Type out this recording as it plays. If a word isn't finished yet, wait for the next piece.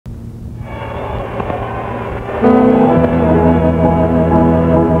Live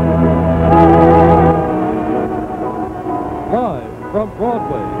from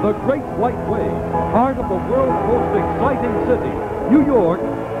Broadway, the Great White Way, heart of the world's most exciting city, New York,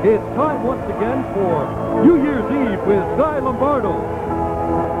 it's time once again for New Year's Eve with Guy Lombardo.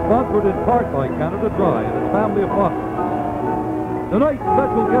 Sponsored in part by Canada Dry and its family of faucets. Tonight's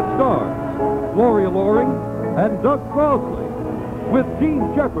special guest stars, Gloria Loring and Doug Crosley, with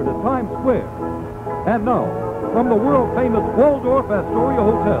Gene Shepherd at Times Square. And now, from the world-famous Waldorf Astoria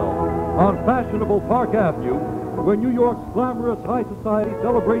Hotel on fashionable Park Avenue, where New York's glamorous high society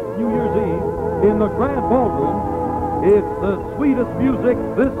celebrates New Year's Eve in the Grand Ballroom, it's the sweetest music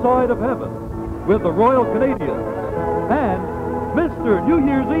this side of heaven with the Royal Canadians and Mr. New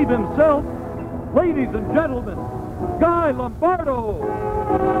Year's Eve himself, ladies and gentlemen, Guy Lombardo.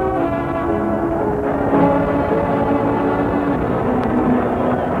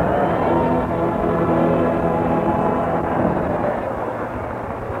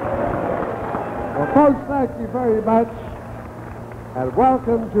 Well, folks, thank you very much, and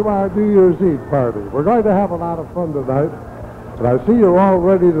welcome to our New Year's Eve party. We're going to have a lot of fun tonight, and I see you're all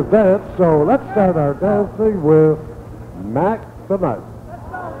ready to dance, so let's start our dancing with Mac the Knife.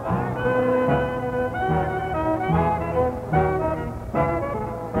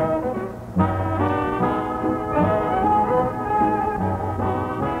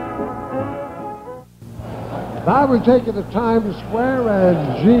 Now we're taking the Times Square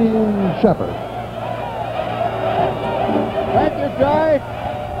and Gene Shepherd. Thank you, Guy.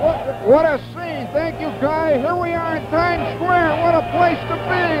 What a scene. Thank you, Guy. Here we are in Times Square. What a place to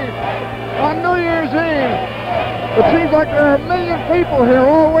be on New Year's Eve. It seems like there are a million people here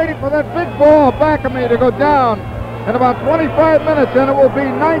all waiting for that big ball back of me to go down in about 25 minutes, and it will be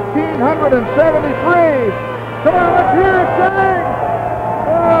 1973. Come on, let's hear it, gang.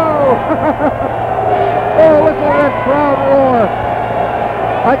 Oh. Oh, listen to that crowd roar.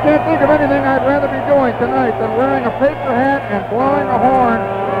 I can't think of anything I'd rather be doing tonight than wearing a paper hat and blowing a horn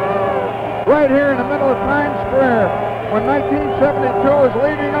right here in the middle of Times Square when 1972 is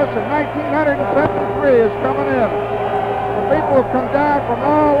leaving us and 1973 is coming in. The people have come down from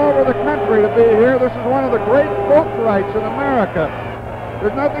all over the country to be here. This is one of the great folk rights in America.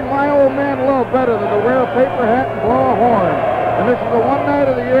 There's nothing my old man loved better than to wear a paper hat and blow a horn. And this is the one night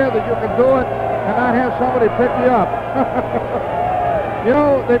of the year that you can do it and not have somebody pick you up. You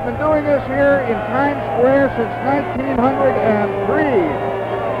know, they've been doing this here in Times Square since 1903.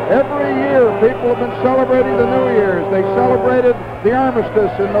 Every year, people have been celebrating the New Year's. They celebrated the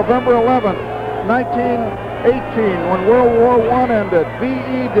armistice in November 11th, 1918, when World War I ended,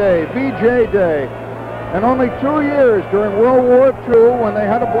 VE Day, VJ Day. And only 2 years during World War II, when they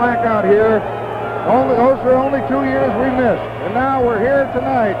had a blackout here, those are only 2 years we missed. And now we're here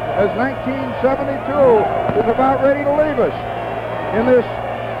tonight as 1972 is about ready to leave us in this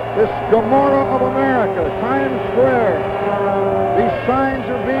Gomorrah of America, Times Square. These signs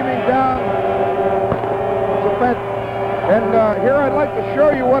are beaming down. And here I'd like to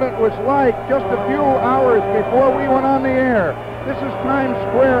show you what it was like just a few hours before we went on the air. This is Times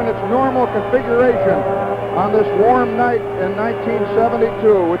Square in its normal configuration on this warm night in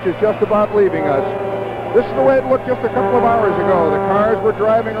 1972, which is just about leaving us. This is the way it looked just a couple of hours ago. The cars were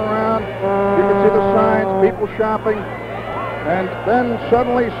driving around. You can see the signs, people shopping. And then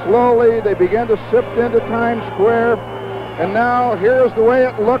suddenly, slowly, they began to sift into Times Square. And now, here's the way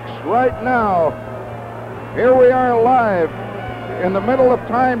it looks right now. Here we are live in the middle of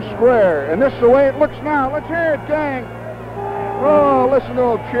Times Square. And this is the way it looks now. Let's hear it, gang. Oh, listen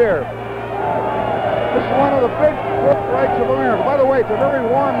to them cheer. This is one of the big folk rights of America. By the way, it's a very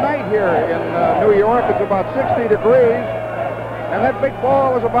warm night here in New York. It's about 60 degrees. And that big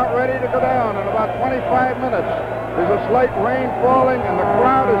ball is about ready to go down in about 25 minutes. There's a slight rain falling, and the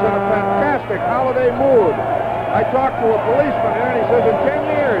crowd is in a fantastic holiday mood. I talked to a policeman here, and he says in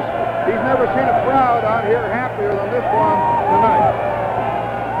 10 years, he's never seen a crowd out here happier than this one tonight.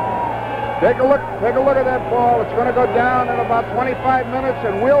 Take a look at that ball. It's going to go down in about 25 minutes,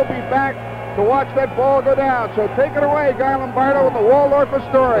 and we'll be back to watch that ball go down. So take it away, Guy Lombardo with the Waldorf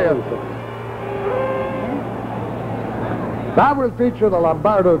Astoria. That will feature the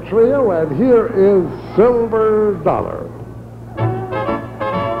Lombardo Trio, and here is Silver Dollar.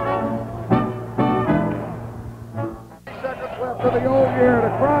 Seconds left of the old year. The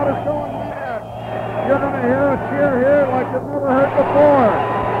crowd is going mad. You're going to hear a cheer here like you've never heard before.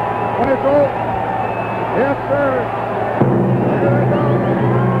 When it's over. Yes, sir. Here they go.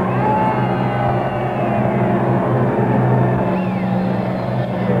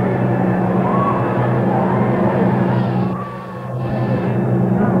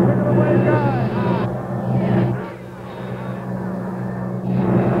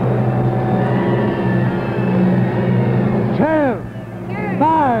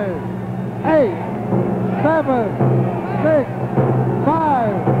 7, 6,